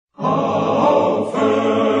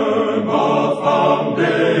firm a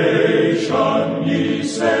foundation, ye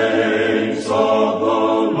saints of the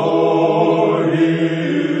Lord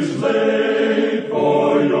is laid,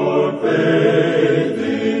 for your faith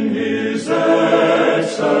in his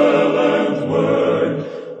excellent word.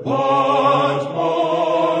 What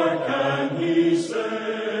more can he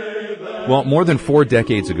say than... Well, more than 4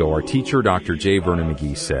 decades ago, our teacher, Dr. J. Vernon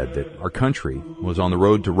McGee, said that our country was on the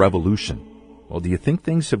road to revolution. Well, do you think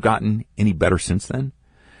things have gotten any better since then?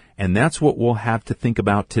 And that's what we'll have to think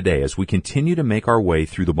about today as we continue to make our way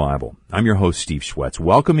through the Bible. I'm your host, Steve Shwetz,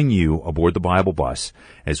 welcoming you aboard the Bible bus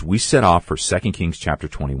as we set off for 2 Kings chapter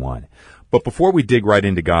 21. But before we dig right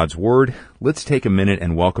into God's Word, let's take a minute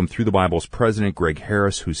and welcome Through the Bible's president, Gregg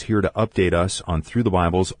Harris, who's here to update us on Through the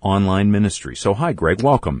Bible's online ministry. So hi, Gregg,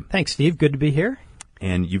 welcome. Thanks, Steve. Good to be here.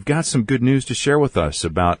 And you've got some good news to share with us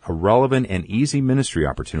about a relevant and easy ministry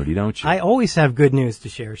opportunity, don't you? I always have good news to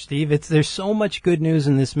share, Steve. There's so much good news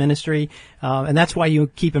in this ministry, and that's why you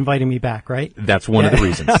keep inviting me back, right? That's one of the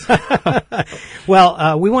reasons.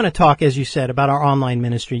 Well, we want to talk, as you said, about our online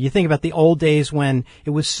ministry. You think about the old days when it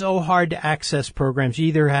was so hard to access programs. You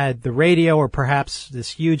either had the radio or perhaps this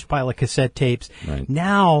huge pile of cassette tapes. Right.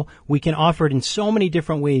 Now we can offer it in so many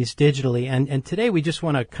different ways digitally, and today we just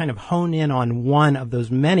want to kind of hone in on one of those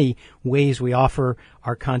many ways we offer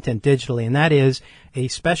our content digitally, and that is a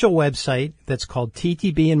special website that's called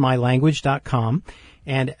ttbinmylanguage.com.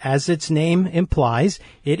 And as its name implies,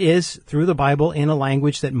 it is through the Bible in a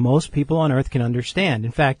language that most people on earth can understand.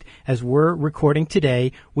 In fact, as we're recording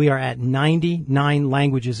today, we are at 99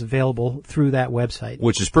 languages available through that website.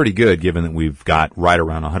 Which is pretty good, given that we've got right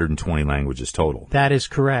around 120 languages total. That is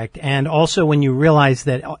correct. And also when you realize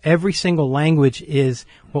that every single language is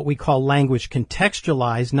what we call language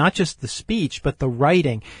contextualized, not just the speech, but the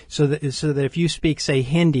writing. So that if you speak, say,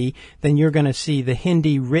 Hindi, then you're going to see the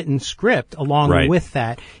Hindi written script along with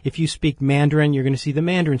that. If you speak Mandarin, you're going to see the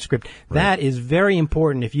Mandarin script. Right. That is very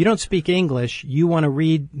important. If you don't speak English, you want to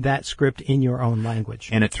read that script in your own language.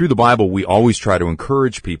 And Through the Bible, we always try to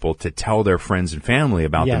encourage people to tell their friends and family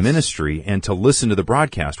about the ministry and to listen to the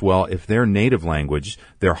broadcast. Well, if their native language,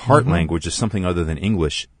 their heart language is something other than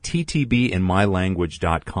English,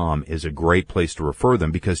 ttbinmylanguage.com is a great place to refer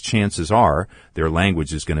them because chances are their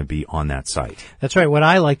language is going to be on that site. That's right. What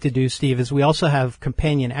I like to do, Steve, is we also have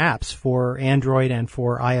companion apps for Android and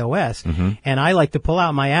for iOS. And I like to pull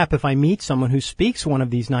out my app if I meet someone who speaks one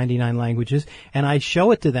of these 99 languages, and I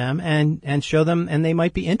show it to them and show them, and they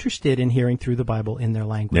might be interested in hearing Through the Bible in their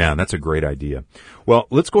language. Yeah, that's a great idea. Well,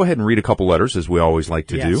 let's go ahead and read a couple letters, as we always like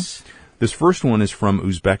to do. This first one is from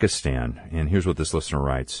Uzbekistan, and here's what this listener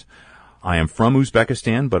writes. I am from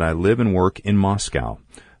Uzbekistan, but I live and work in Moscow.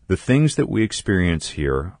 The things that we experience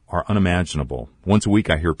here are unimaginable. Once a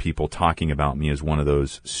week I hear people talking about me as one of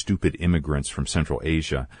those stupid immigrants from Central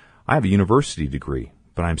Asia. I have a university degree,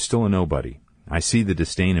 but I'm still a nobody. I see the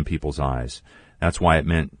disdain in people's eyes. That's why it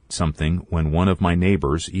meant something when one of my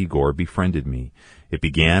neighbors, Igor, befriended me. It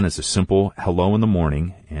began as a simple hello in the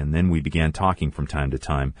morning, and then we began talking from time to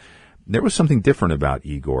time. There was something different about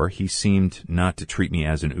Igor. He seemed not to treat me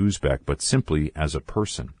as an Uzbek, but simply as a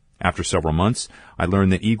person. After several months, I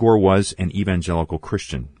learned that Igor was an evangelical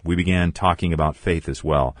Christian. We began talking about faith as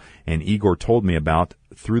well, and Igor told me about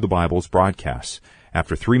Through the Bible's broadcasts.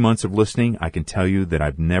 After 3 months of listening, I can tell you that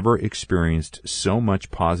I've never experienced so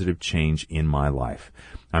much positive change in my life.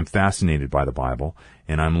 I'm fascinated by the Bible,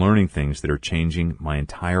 and I'm learning things that are changing my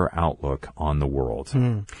entire outlook on the world.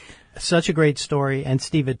 Such a great story, and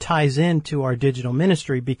Steve, it ties into our digital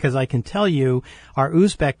ministry because I can tell you our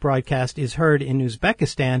Uzbek broadcast is heard in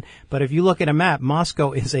Uzbekistan, but if you look at a map,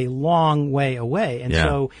 Moscow is a long way away, and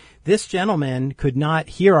so this gentleman could not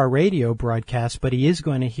hear our radio broadcast, but he is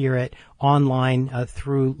going to hear it online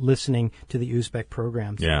through listening to the Uzbek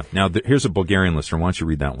programs. Yeah. Now, here's a Bulgarian listener. Why don't you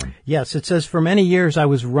read that one? Yes, it says, for many years I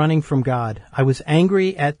was running from God. I was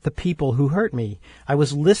angry at the people who hurt me. I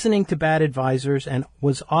was listening to bad advisors and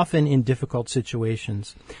was often in difficult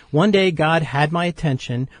situations. One day God had my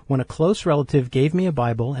attention when a close relative gave me a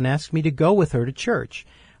Bible and asked me to go with her to church.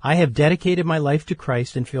 I have dedicated my life to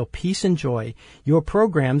Christ and feel peace and joy. Your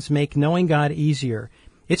programs make knowing God easier.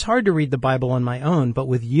 It's hard to read the Bible on my own, but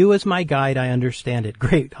with you as my guide, I understand it.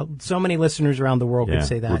 Great. So many listeners around the world could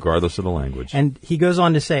say that. Regardless of the language. And he goes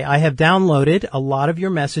on to say, I have downloaded a lot of your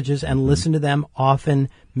messages and listened to them often.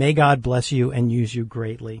 May God bless you and use you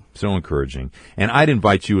greatly. So encouraging. And I'd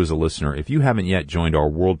invite you as a listener, if you haven't yet joined our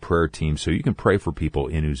world prayer team so you can pray for people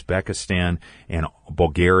in Uzbekistan and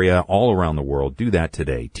Bulgaria, all around the world, do that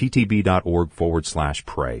today. ttb.org/pray.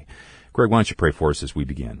 Gregg, why don't you pray for us as we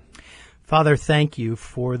begin? Father, thank you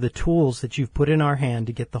for the tools that you've put in our hand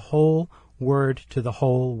to get the whole word to the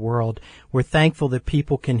whole world. We're thankful that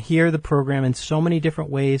people can hear the program in so many different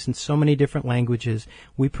ways and so many different languages.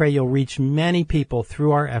 We pray you'll reach many people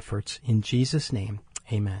through our efforts. In Jesus' name,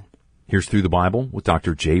 amen. Here's Through the Bible with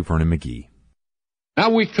Dr. J. Vernon McGee. Now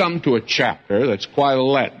we come to a chapter that's quite a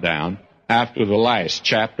letdown after the last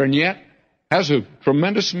chapter, and yet has a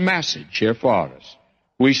tremendous message here for us.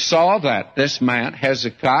 We saw that this man,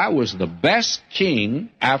 Hezekiah, was the best king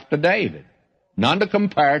after David. None to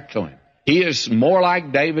compare to him. He is more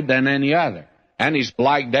like David than any other, and he's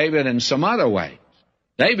like David in some other ways.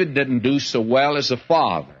 David didn't do so well as a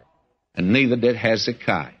father, and neither did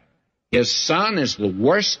Hezekiah. His son is the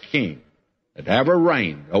worst king that ever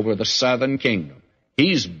reigned over the southern kingdom.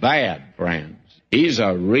 He's bad, friends. He's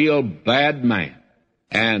a real bad man.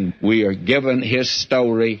 And we are given his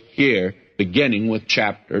story here, beginning with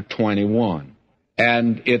chapter 21.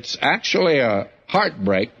 And it's actually a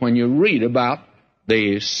heartbreak when you read about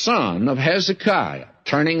the son of Hezekiah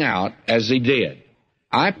turning out as he did.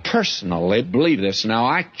 I personally believe this. Now,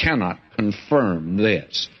 I cannot confirm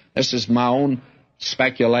this. This is my own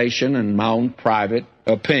speculation and my own private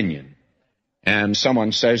opinion. And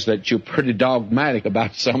someone says that you're pretty dogmatic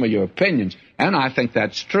about some of your opinions, and I think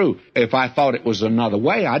that's true. If I thought it was another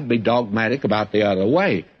way, I'd be dogmatic about the other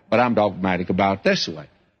way, but I'm dogmatic about this way.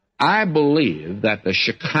 I believe that the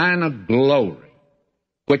Shekinah glory,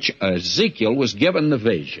 which Ezekiel was given the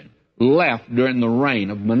vision, left during the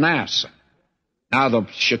reign of Manasseh. Now, the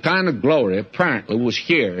Shekinah glory apparently was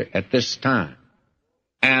here at this time.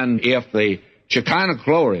 And if the Shekinah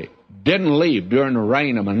glory didn't leave during the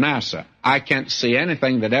reign of Manasseh, I can't see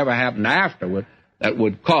anything that ever happened afterward that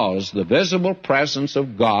would cause the visible presence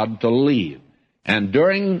of God to leave. And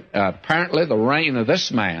during apparently the reign of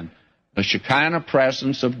this man, the Shekinah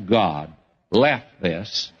presence of God left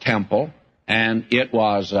this temple, and it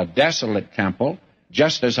was a desolate temple,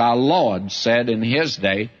 just as our Lord said in his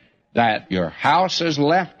day that your house is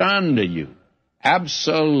left unto you.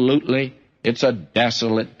 Absolutely, it's a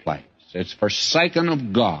desolate place. It's forsaken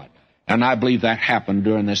of God. And I believe that happened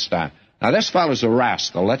during this time. Now, this fellow's a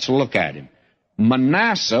rascal. Let's look at him.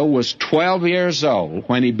 Manasseh was 12 years old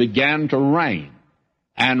when he began to reign,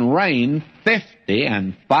 and reigned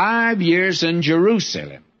 55 years in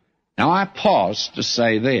Jerusalem. Now, I pause to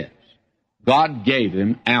say this. God gave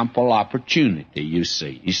him ample opportunity, you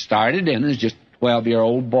see. He started in as just a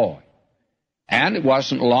 12-year-old boy. And it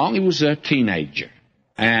wasn't long, he was a teenager,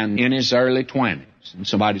 and in his early 20s. And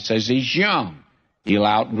somebody says he's young. He'll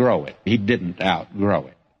outgrow it. He didn't outgrow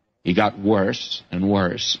it. He got worse and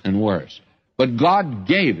worse and worse. But God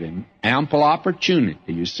gave him ample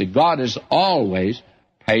opportunity. You see, God is always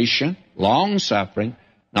patient, long-suffering,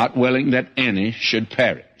 not willing that any should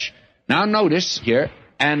perish. Now notice here,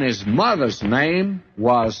 and his mother's name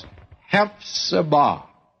was Hephzibah.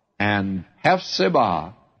 And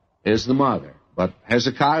Hephzibah is the mother, but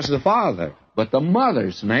Hezekiah is the father. But the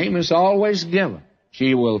mother's name is always given.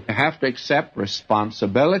 She will have to accept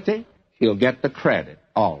responsibility. She'll get the credit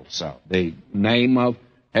also. The name of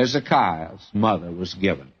Hezekiah's mother was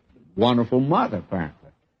given. Wonderful mother,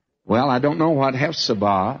 apparently. Well, I don't know what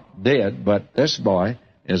Hephzibah did, but this boy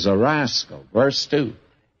is a rascal. Verse 2.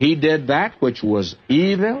 He did that which was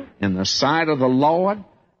evil in the sight of the Lord,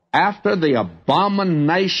 after the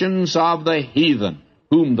abominations of the heathen,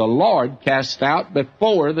 whom the Lord cast out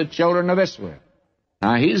before the children of Israel.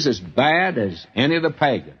 Now, he's as bad as any of the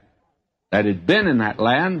pagans that had been in that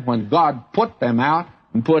land when God put them out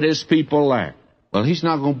and put his people there. Well, he's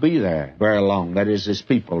not going to be there very long. That is, his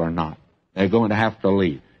people are not. They're going to have to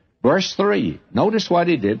leave. Verse 3, notice what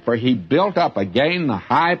he did. For he built up again the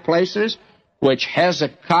high places which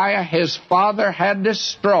Hezekiah his father had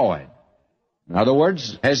destroyed. In other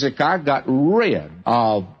words, Hezekiah got rid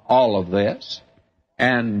of all of this,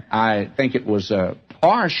 and I think it was a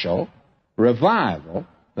partial revival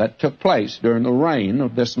that took place during the reign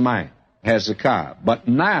of this man, Hezekiah. But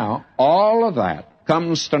now all of that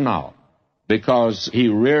comes to naught, because he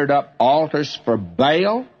reared up altars for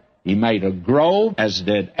Baal. He made a grove, as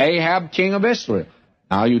did Ahab, king of Israel.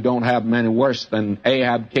 Now you don't have many worse than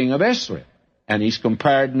Ahab, king of Israel, and he's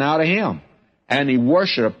compared now to him. And he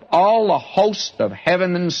worshiped all the host of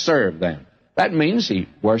heaven and served them. That means he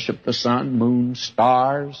worshiped the sun, moon,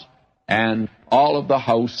 stars, and all of the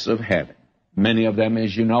hosts of heaven. Many of them,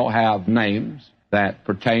 as you know, have names that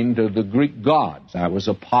pertain to the Greek gods. There was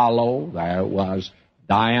Apollo, there was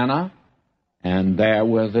Diana, and there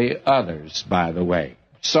were the others, by the way.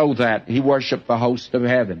 So that he worshiped the host of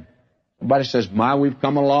heaven. Somebody says, my, we've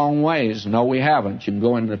come a long ways. No, we haven't. You can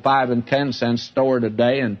go into the 5 and 10 cent store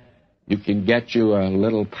today, and you can get you a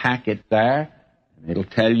little packet there, and it'll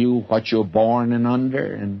tell you what you're born and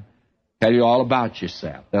under, and Tell you all about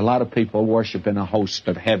yourself. There are a lot of people worshiping a host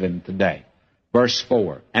of heaven today. Verse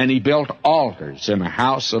 4, and he built altars in the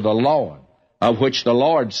house of the Lord, of which the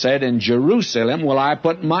Lord said, in Jerusalem will I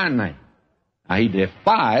put my name. Now, he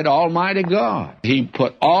defied Almighty God. He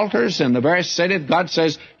put altars in the very city. God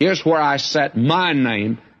says, here's where I set my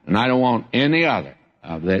name, and I don't want any other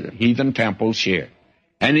of the heathen temples here.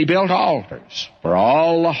 And he built altars for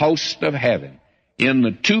all the host of heaven in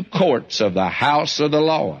the two courts of the house of the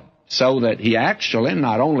Lord, so that he actually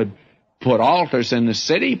not only put altars in the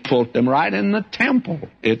city, he put them right in the temple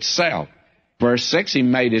itself. Verse 6, he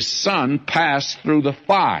made his son pass through the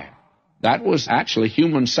fire. That was actually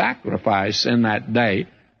human sacrifice in that day,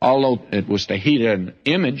 although it was to heat an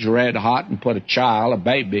image red hot and put a child, a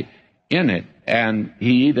baby, in it. And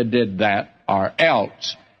he either did that or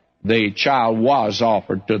else the child was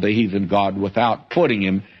offered to the heathen god without putting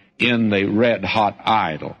him in the red hot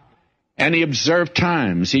idol. And he observed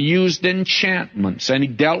times. He used enchantments, and he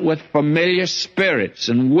dealt with familiar spirits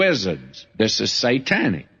and wizards. This is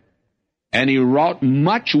satanic. And he wrought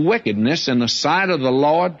much wickedness in the sight of the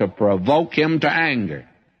Lord to provoke him to anger.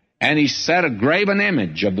 And he set a graven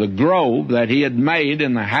image of the grove that he had made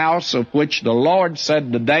in the house, of which the Lord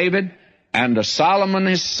said to David and to Solomon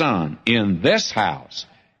his son, in this house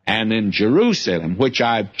and in Jerusalem, which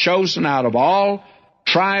I have chosen out of all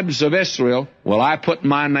tribes of Israel, will I put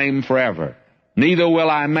my name forever. Neither will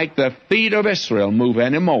I make the feet of Israel move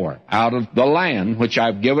any more out of the land which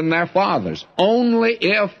I've given their fathers, only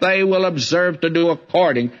if they will observe to do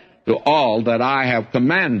according to all that I have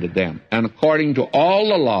commanded them, and according to all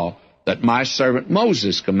the law that my servant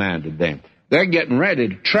Moses commanded them. They're getting ready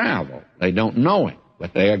to travel. They don't know it,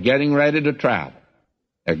 but they are getting ready to travel.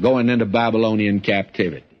 They're going into Babylonian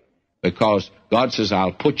captivity, because God says,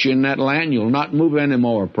 I'll put you in that land, you'll not move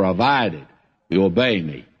anymore, provided you obey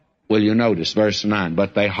me. Will you notice verse 9?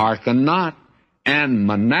 But they hearken not, and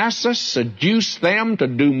Manasseh seduced them to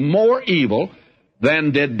do more evil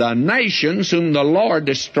than did the nations whom the Lord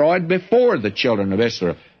destroyed before the children of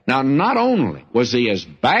Israel. Now, not only was he as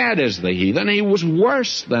bad as the heathen, he was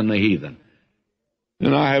worse than the heathen.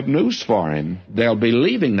 And I have news for him. They'll be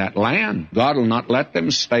leaving that land. God will not let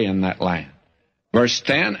them stay in that land. Verse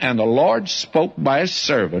 10, and the Lord spoke by his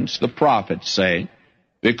servants, the prophets, saying,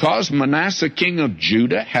 because Manasseh king of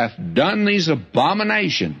Judah hath done these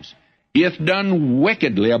abominations, he hath done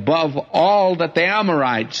wickedly above all that the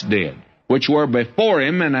Amorites did, which were before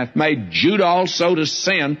him, and hath made Judah also to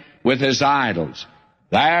sin with his idols.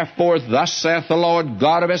 Therefore thus saith the Lord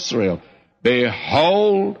God of Israel,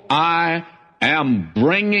 behold, I am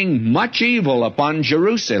bringing much evil upon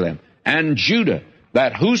Jerusalem and Judah,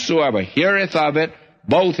 that whosoever heareth of it,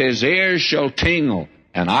 both his ears shall tingle.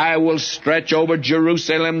 And I will stretch over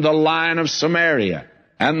Jerusalem the line of Samaria,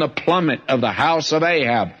 and the plummet of the house of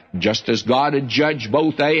Ahab. Just as God had judged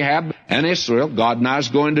both Ahab and Israel, God now is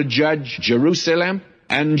going to judge Jerusalem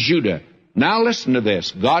and Judah. Now listen to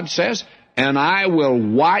this. God says, and I will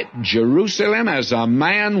wipe Jerusalem as a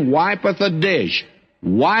man wipeth a dish,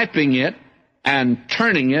 wiping it and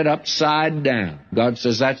turning it upside down. God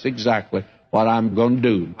says, that's exactly what I'm going to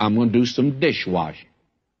do. I'm going to do some dishwashing.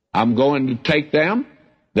 I'm going to take them.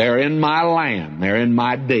 They're in my land. They're in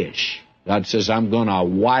my dish. God says, I'm going to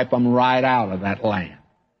wipe them right out of that land.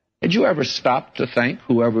 Did you ever stop to think,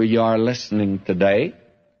 whoever you are listening today,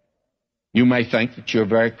 you may think that you're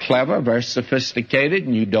very clever, very sophisticated,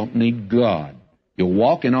 and you don't need God. You're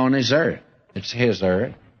walking on his earth. It's his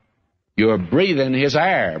earth. You're breathing his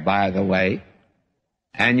air, by the way,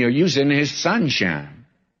 and you're using his sunshine,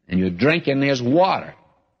 and you're drinking his water,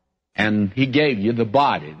 and he gave you the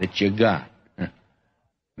body that you got.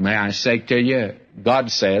 May I say to you, God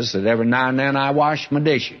says that every now and then I wash my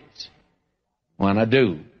dishes. When I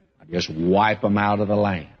do, I just wipe them out of the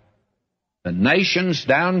land. The nations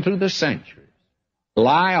down through the centuries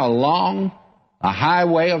lie along a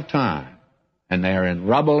highway of time, and they're in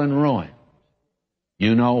rubble and ruin.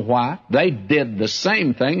 You know why? They did the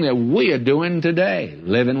same thing that we are doing today,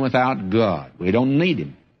 living without God. We don't need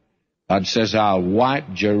him. God says, I'll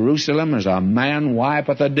wipe Jerusalem as a man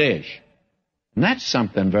wipeth a dish. And that's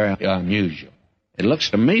something very unusual. It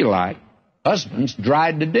looks to me like husbands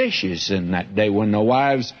dried the dishes in that day when the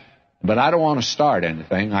wives... But I don't want to start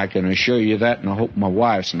anything. I can assure you that, and I hope my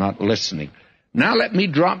wife's not listening. Now let me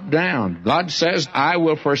drop down. God says, I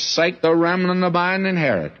will forsake the remnant of mine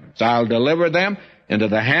inheritance. I'll deliver them into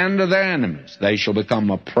the hand of their enemies. They shall become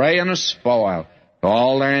a prey and a spoil to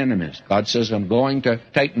all their enemies. God says, I'm going to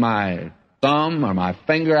take my thumb or my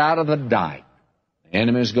finger out of the dike. The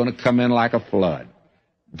enemy is going to come in like a flood.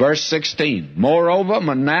 Verse 16, moreover,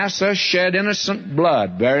 Manasseh shed innocent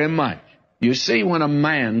blood very much. You see, when a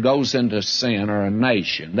man goes into sin, or a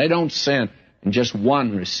nation, they don't sin in just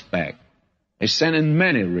one respect. They sin in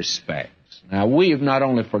many respects. Now, we've not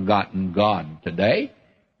only forgotten God today,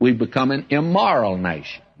 we've become an immoral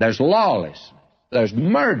nation. There's lawlessness. There's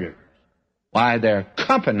murder. Why, there are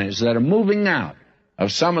companies that are moving out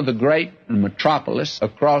of some of the great metropolis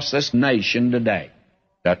across this nation today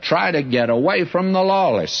to try to get away from the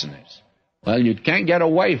lawlessness. Well, you can't get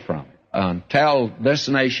away from it until this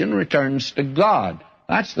nation returns to God.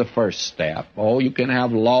 That's the first step. Oh, you can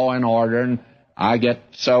have law and order, and I get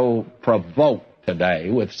so provoked today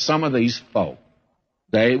with some of these folk.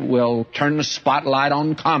 They will turn the spotlight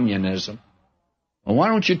on communism. Well, why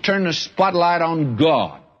don't you turn the spotlight on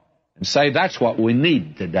God and say that's what we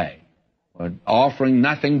need today? We're offering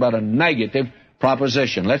nothing but a negative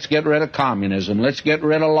proposition. Let's get rid of communism. Let's get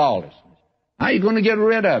rid of lawlessness. How are you going to get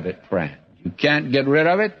rid of it, friend? You can't get rid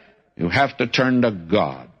of it. You have to turn to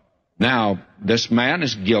God. Now, this man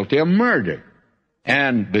is guilty of murder.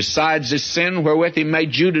 And besides his sin wherewith he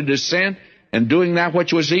made Judah to sin, and doing that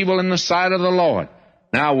which was evil in the sight of the Lord.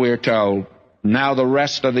 Now we're told, now the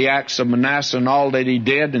rest of the acts of Manasseh and all that he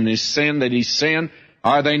did and his sin that he sinned,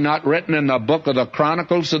 are they not written in the book of the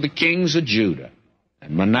Chronicles of the kings of Judah?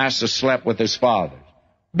 And Manasseh slept with his fathers,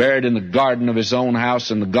 buried in the garden of his own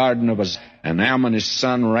house, in the garden of his, and Ammon his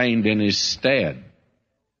son reigned in his stead.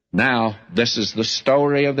 Now, this is the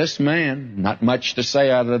story of this man. Not much to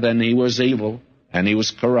say other than he was evil and he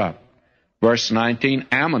was corrupt. Verse 19,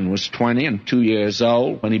 Ammon was 22 years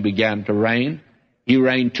old when he began to reign. He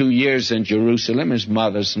reigned 2 years in Jerusalem. His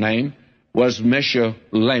mother's name was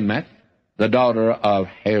Meshullemeth, the daughter of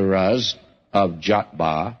Heraz of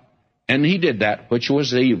Jotbah. And he did that which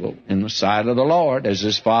was evil in the sight of the Lord, as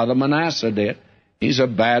his father Manasseh did. He's a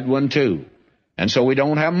bad one too. And so we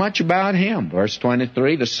don't have much about him. Verse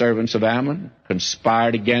 23, the servants of Ammon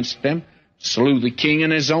conspired against him, slew the king in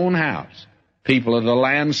his own house. People of the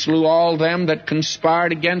land slew all them that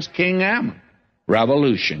conspired against King Ammon.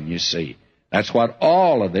 Revolution, you see. That's what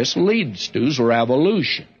all of this leads to, is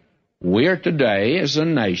revolution. We're today, as a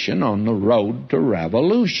nation, on the road to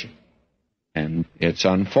revolution. And it's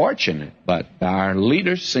unfortunate, but our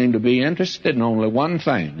leaders seem to be interested in only one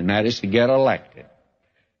thing, and that is to get elected.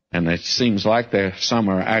 And it seems like some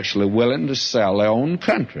are actually willing to sell their own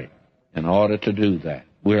country in order to do that.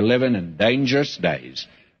 We're living in dangerous days,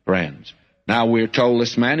 friends. Now we're told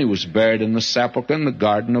this man, he was buried in the sepulchre in the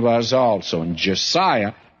garden of Uz also. And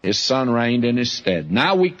Josiah, his son, reigned in his stead.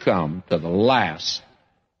 Now we come to the last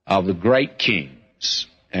of the great kings.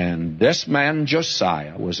 And this man,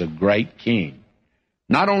 Josiah, was a great king.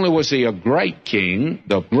 Not only was he a great king,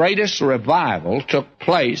 the greatest revival took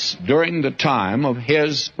place during the time of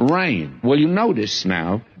his reign. Will you notice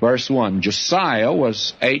now, verse 1, Josiah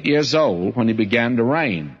was 8 years old when he began to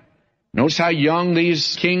reign. Notice how young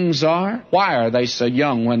these kings are? Why are they so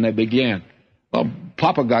young when they began? Well,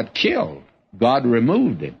 Papa got killed. God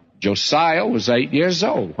removed him. Josiah was 8 years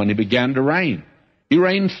old when he began to reign. He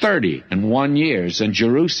reigned 31 years in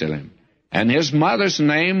Jerusalem. And his mother's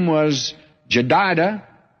name was Jedidah,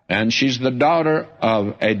 and she's the daughter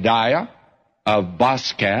of Adiah of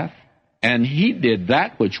Boskath. And he did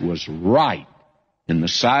that which was right in the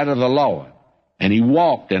sight of the Lord. And he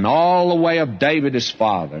walked in all the way of David his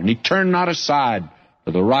father. And he turned not aside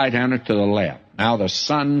to the right hand or to the left. Now the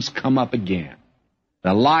sun's come up again.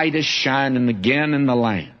 The light is shining again in the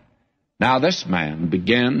land. Now this man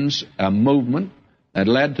begins a movement that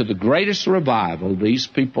led to the greatest revival these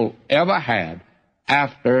people ever had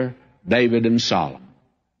after David and Solomon.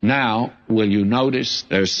 Now, will you notice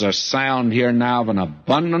there's a sound here now of an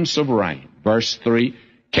abundance of rain. Verse 3,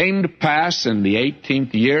 came to pass in the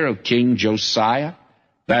 18th year of King Josiah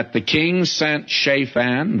that the king sent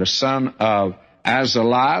Shaphan, the son of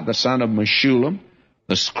Azaliah, the son of Meshullam,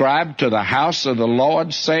 the scribe, to the house of the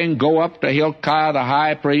Lord, saying, go up to Hilkiah the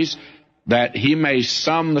high priest, that he may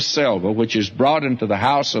sum the silver which is brought into the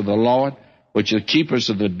house of the Lord, which the keepers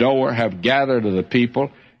of the door have gathered of the people,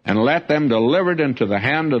 and let them deliver it into the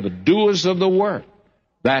hand of the doers of the work,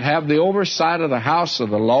 that have the oversight of the house of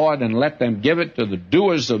the Lord, and let them give it to the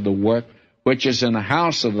doers of the work, which is in the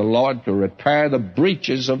house of the Lord, to repair the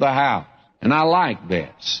breaches of the house. And I like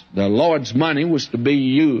this. The Lord's money was to be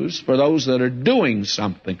used for those that are doing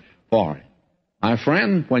something for Him. My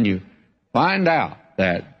friend, when you find out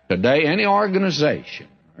that today any organization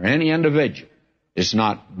or any individual is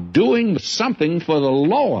not doing something for the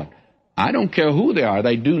Lord, I don't care who they are,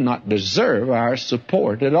 they do not deserve our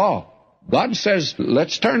support at all. God says,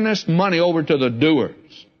 let's turn this money over to the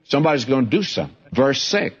doers. Somebody's going to do something. Verse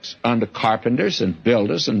 6, unto carpenters and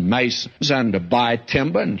builders and masons, and to buy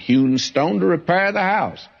timber and hewn stone to repair the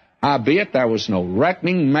house. Howbeit there was no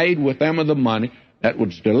reckoning made with them of the money that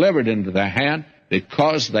was delivered into their hand,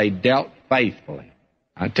 because they dealt faithfully.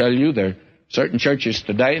 I tell you, there are certain churches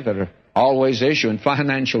today that are always issuing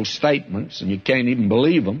financial statements, and you can't even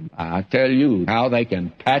believe them. I tell you how they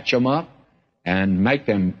can patch them up and make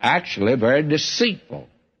them actually very deceitful.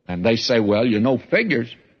 And they say, well, you know,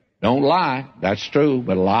 figures don't lie. That's true,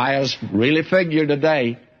 but liars really figure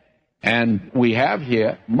today. And we have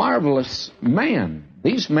here marvelous men.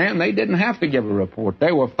 These men, they didn't have to give a report.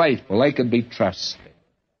 They were faithful. They could be trusted.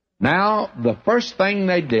 Now, the first thing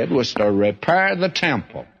they did was to repair the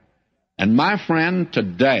temple. And my friend,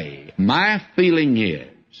 today, my feeling is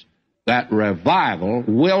that revival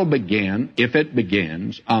will begin, if it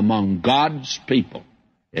begins, among God's people.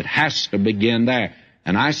 It has to begin there.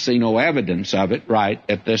 And I see no evidence of it right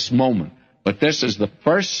at this moment. But this is the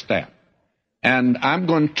first step. And I'm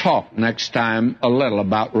going to talk next time a little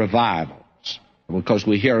about revivals, because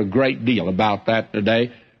we hear a great deal about that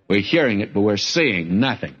today. We're hearing it, but we're seeing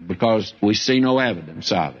nothing because we see no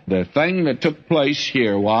evidence of it. The thing that took place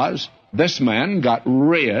here was this man got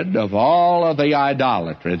rid of all of the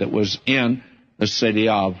idolatry that was in the city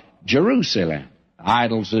of Jerusalem.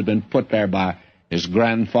 Idols had been put there by his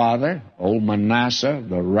grandfather, old Manasseh,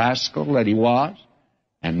 the rascal that he was,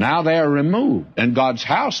 and now they are removed, and God's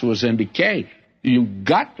house was in decay. You've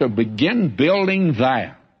got to begin building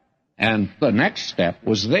there. And the next step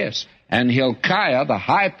was this. And Hilkiah, the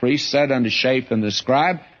high priest, said unto Shaphan the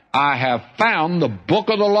scribe, I have found the book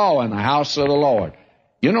of the law in the house of the Lord.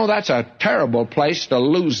 You know, that's a terrible place to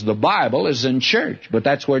lose the Bible, is in church, but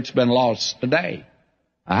that's where it's been lost today.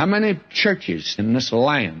 How many churches in this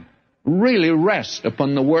land really rest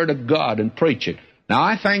upon the Word of God and preach it? Now,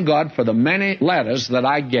 I thank God for the many letters that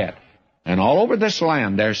I get. And all over this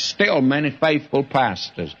land, there's still many faithful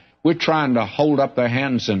pastors. We're trying to hold up their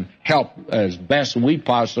hands and help as best we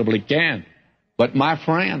possibly can. But, my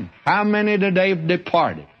friend, how many today have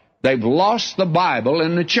departed? They've lost the Bible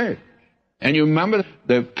in the church. And you remember,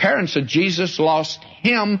 the parents of Jesus lost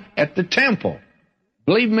him at the temple.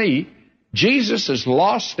 Believe me, Jesus is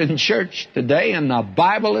lost in church today, and the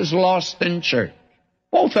Bible is lost in church.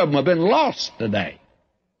 Both of them have been lost today.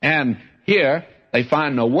 And here, they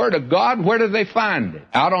find the Word of God. Where do they find it?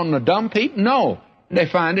 Out on the dump heap? No. They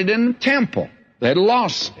find it in the temple. They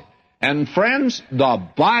lost it. And friends, the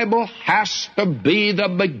Bible has to be the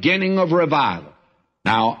beginning of revival.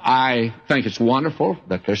 Now, I think it's wonderful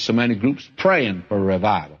that there's so many groups praying for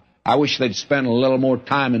revival. I wish they'd spend a little more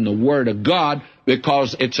time in the Word of God,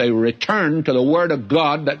 because it's a return to the Word of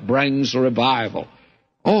God that brings revival.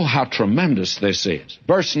 Oh, how tremendous this is.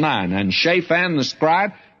 Verse 9, And Shaphan the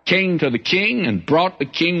scribe came to the king and brought the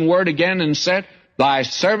king word again and said, Thy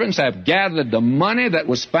servants have gathered the money that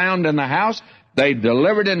was found in the house. They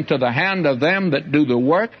delivered it into the hand of them that do the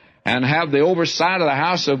work, and have the oversight of the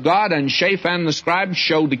house of God. And Shaphan the scribe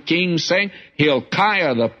showed the king, saying,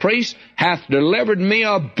 Hilkiah the priest hath delivered me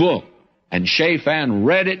a book. And Shaphan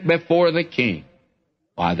read it before the king.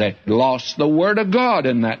 Why, they lost the word of God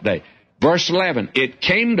in that day. Verse 11, It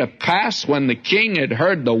came to pass when the king had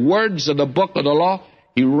heard the words of the book of the law,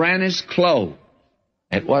 he rent his clothes.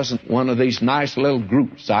 It wasn't one of these nice little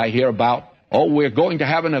groups I hear about. Oh, we're going to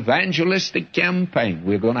have an evangelistic campaign.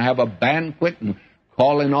 We're going to have a banquet and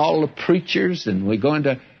call in all the preachers, and we're going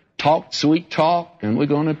to talk sweet talk, and we're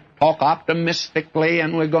going to talk optimistically,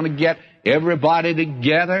 and we're going to get everybody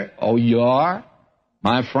together. Oh, you are?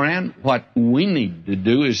 My friend, what we need to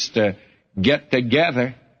do is to get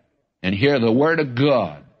together and hear the Word of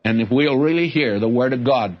God. And if we'll really hear the Word of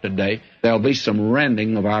God today, there'll be some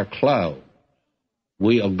rending of our clothes.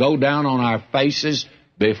 We'll go down on our faces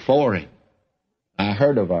before Him. I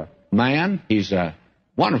heard of a man, he's a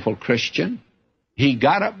wonderful Christian. He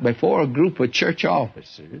got up before a group of church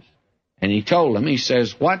officers, and he told them, he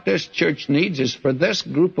says, what this church needs is for this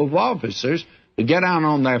group of officers to get down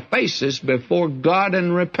on their faces before God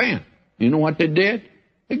and repent. You know what they did?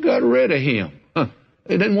 They got rid of him.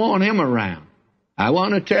 They didn't want him around. I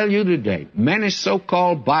want to tell you today, many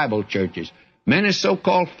so-called Bible churches, many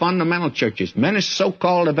so-called fundamental churches, many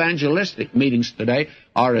so-called evangelistic meetings today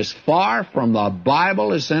are as far from the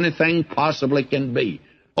Bible as anything possibly can be.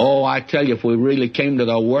 Oh, I tell you, if we really came to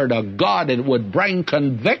the Word of God, it would bring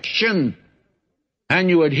conviction. And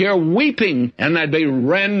you would hear weeping, and there'd be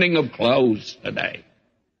rending of clothes today.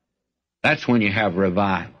 That's when you have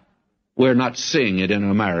revival. We're not seeing it in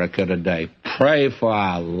America today. Pray for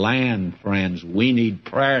our land, friends. We need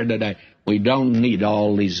prayer today. We don't need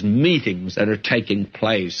all these meetings that are taking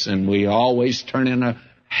place, and we always turn in a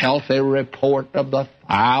healthy report of the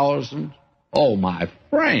thousands. Oh, my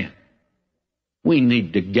friend, We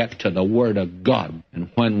need to get to the Word of God, and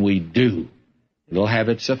when we do, it'll have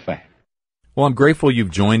its effect. Well, I'm grateful you've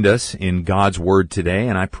joined us in God's Word today,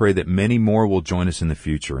 and I pray that many more will join us in the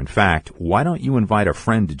future. In fact, why don't you invite a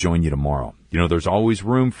friend to join you tomorrow? You know, there's always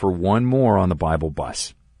room for one more on the Bible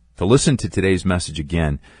bus. To listen to today's message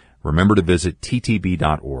again, remember to visit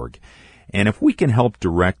ttb.org. And if we can help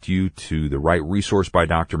direct you to the right resource by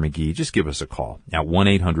Dr. McGee, just give us a call at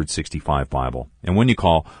 1-800-65-BIBLE. And when you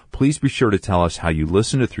call, please be sure to tell us how you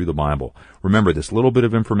listen to Through the Bible. Remember, this little bit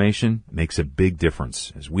of information makes a big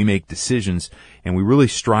difference as we make decisions, and we really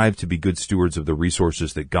strive to be good stewards of the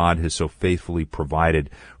resources that God has so faithfully provided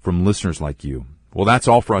from listeners like you. Well, that's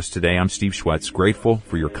all for us today. I'm Steve Shwetz, grateful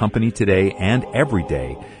for your company today and every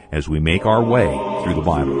day as we make our way through the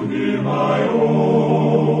Bible.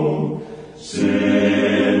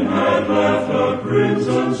 Sin had left a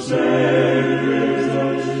crimson stain.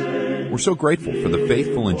 We're so grateful for the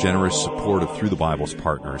faithful and generous support of Through the Bible's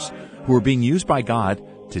partners who are being used by God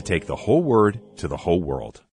to take the whole Word to the whole world.